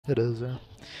It is, yeah.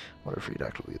 Wonder if you'd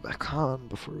actually be back on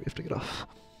before we have to get off.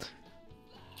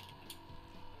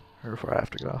 Or before I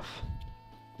have to get off.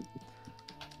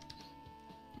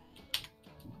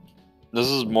 This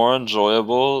is more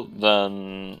enjoyable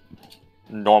than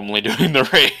normally doing the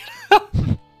raid.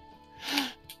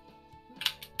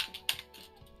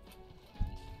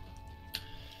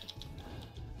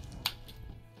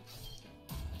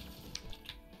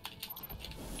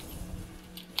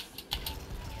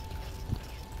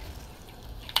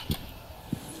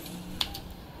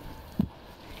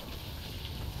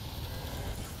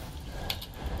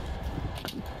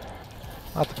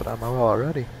 I have to put on my wall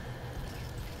already.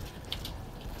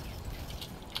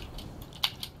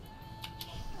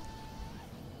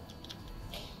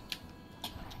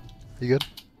 You good?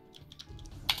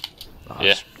 Oh,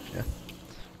 Yeah. Yeah.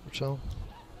 We're chilling.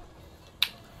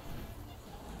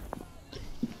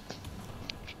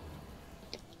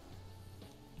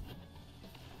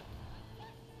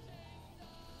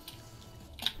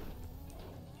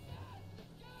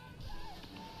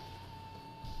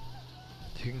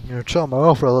 You can chill on my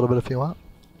wall for a little bit if you want.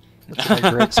 It's in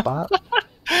a great spot.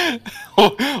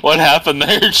 What happened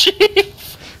there,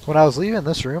 Chief? When I was leaving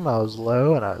this room, I was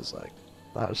low and I was like,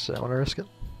 I just didn't want to risk it.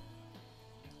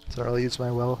 So I don't really use my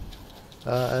well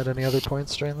at any other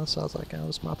points during this. So I was like, I'll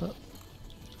just mop it.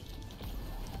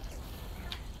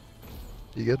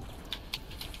 You good?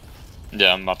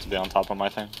 Yeah, I'm about to be on top of my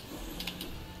thing.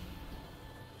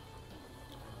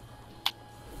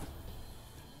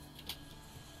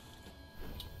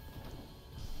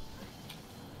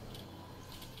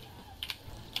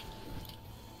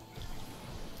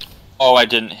 Oh, I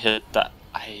didn't hit that.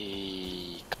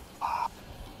 Be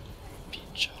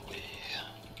Joey.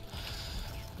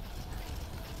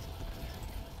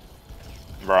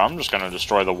 Bro, I'm just gonna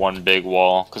destroy the one big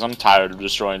wall, because I'm tired of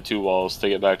destroying two walls to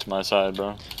get back to my side,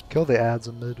 bro. Kill the ads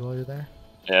in mid while you're there.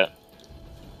 Yeah.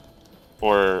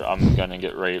 Or I'm gonna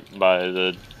get raped by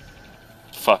the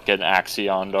fucking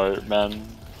Axion dart, man.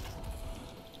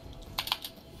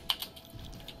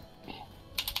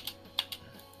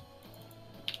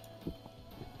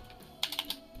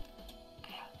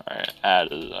 Alright,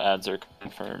 ads are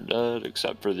confirmed dead,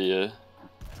 except for the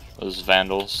those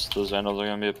vandals. Those vandals are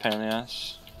gonna be a pain in the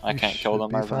ass. I can't kill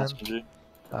them. I have an SMG.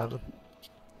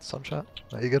 Sunshot.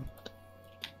 Are you good?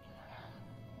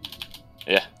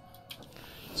 Yeah.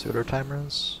 See what our timer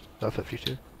is? Oh,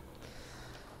 52.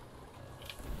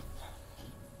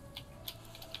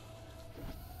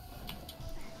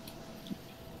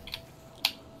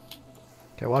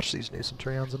 Okay, watch these new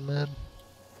Centurions in mid.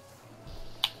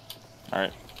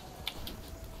 Alright.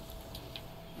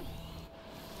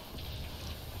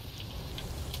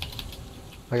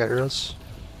 I got yours.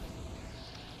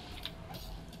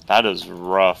 That is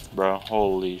rough, bro.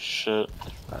 Holy shit.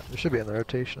 We should be in the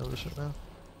rotation of this right now.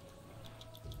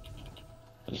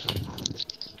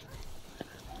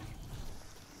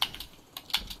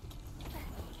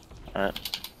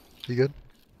 Alright. You good?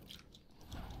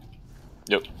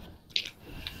 Yep.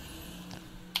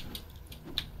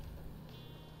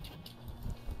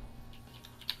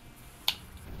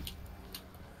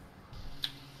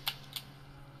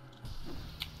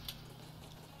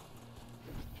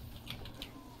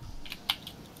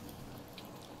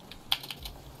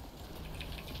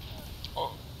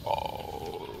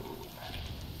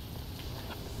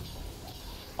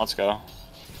 Let's go.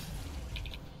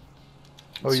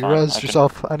 Oh, It's you fine. rezzed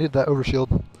yourself. I need that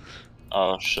overshield.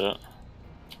 Oh shit.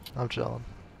 I'm chilling.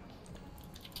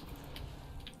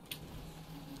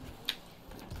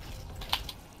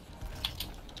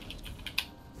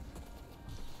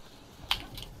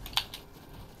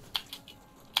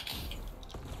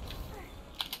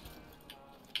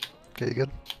 Okay, you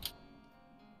good?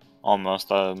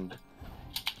 Almost. I'm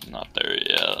not there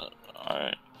yet.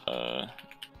 Alright.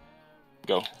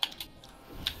 Go.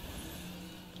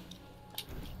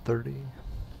 30.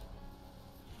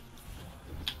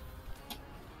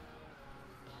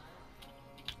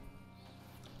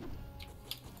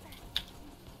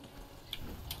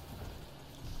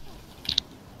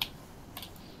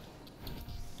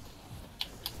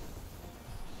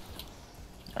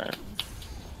 Alright.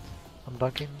 I'm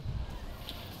dunking.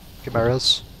 Get my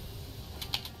res.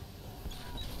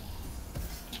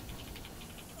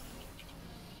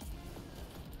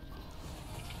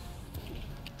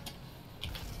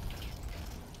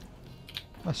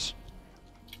 Nice.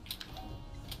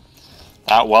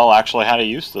 That well actually had a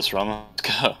use this run. Let's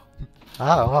go.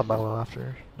 I'll have my well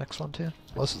after next one too.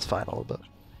 Unless it's final, but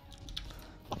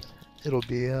it'll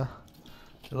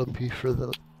be for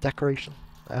the decoration.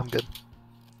 I'm good.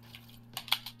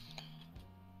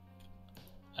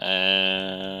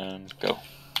 And go.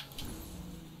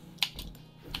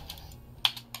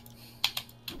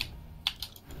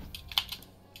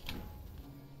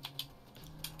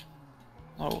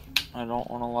 I don't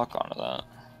want to lock onto that.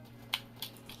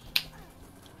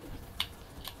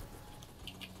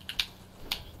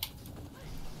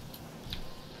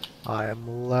 I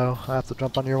am low. I have to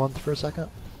jump on your one for a second.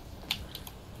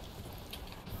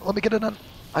 Let me get it in.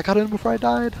 I got in before I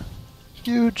died.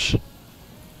 Huge.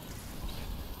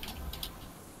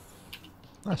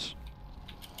 Nice.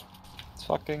 It's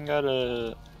fucking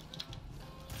gotta...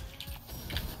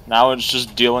 Now it's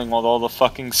just dealing with all the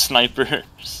fucking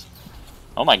snipers.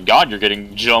 Oh my god, you're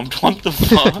getting jumped. What the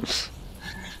fuck?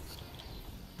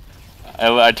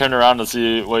 I turned around to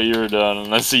see what you were doing,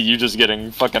 and I see you just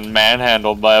getting fucking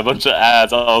manhandled by a bunch of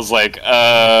ads. I was like,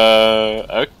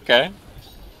 okay.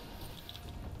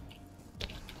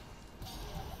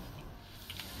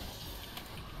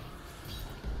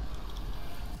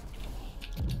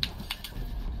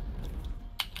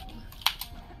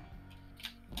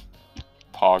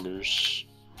 Poggers.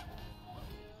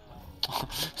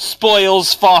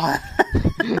 Spoils farm!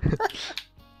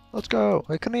 Let's go.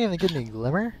 I couldn't even get any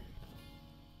glimmer.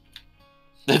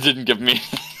 They didn't give me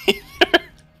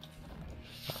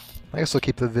I guess I'll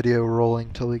keep the video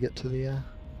rolling till we get to the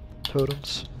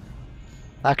totems.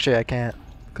 Actually, I can't,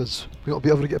 because we won't be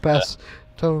able to get past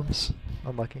totems.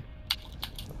 Unlucky.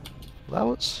 That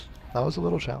was a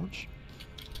little challenge.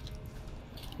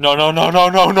 No,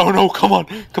 come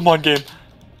on game.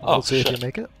 Oh, We'll see shit. if you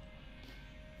make it.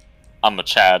 I'm a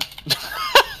Chad.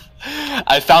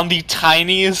 I found the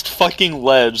tiniest fucking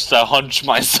ledge to hunch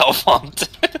myself onto.